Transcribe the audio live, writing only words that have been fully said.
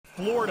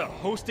Florida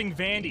hosting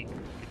Vandy.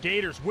 The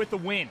Gators, with the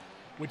win,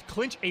 would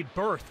clinch a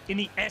berth in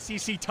the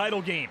SEC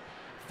title game.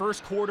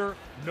 First quarter,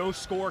 no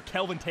score.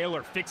 Kelvin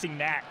Taylor fixing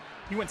that.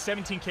 He went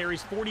 17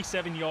 carries,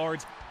 47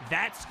 yards.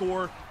 That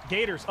score,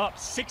 Gators up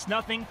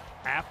 6-0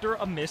 after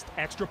a missed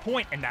extra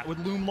point, and that would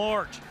loom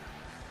large.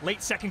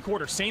 Late second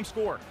quarter, same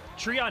score.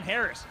 Treon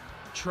Harris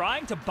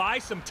trying to buy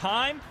some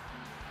time,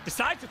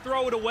 decides to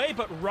throw it away,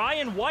 but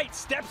Ryan White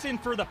steps in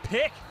for the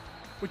pick.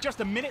 With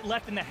just a minute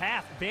left in the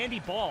half,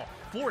 Vandy ball.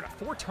 Florida,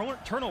 4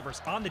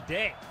 turnovers on the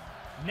day.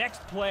 Next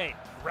play,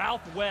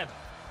 Ralph Webb,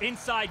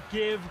 inside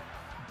give,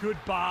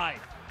 goodbye.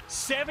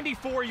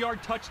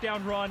 74-yard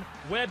touchdown run.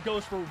 Webb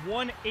goes for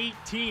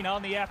 118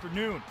 on the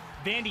afternoon.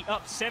 Vandy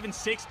up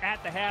 7-6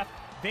 at the half.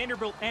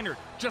 Vanderbilt entered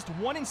just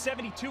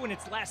 1-72 in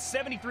its last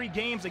 73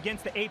 games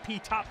against the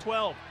AP Top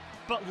 12.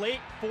 But late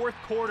fourth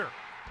quarter,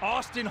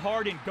 Austin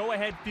Hardin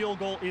go-ahead field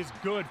goal is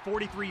good,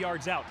 43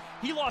 yards out.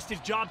 He lost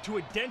his job to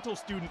a dental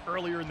student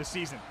earlier in the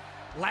season.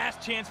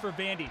 Last chance for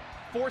Vandy,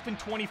 4th and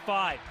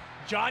 25.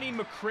 Johnny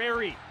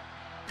McCrary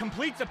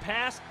completes a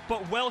pass,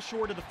 but well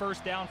short of the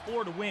first down.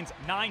 Florida wins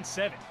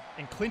 9-7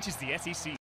 and clinches the SEC.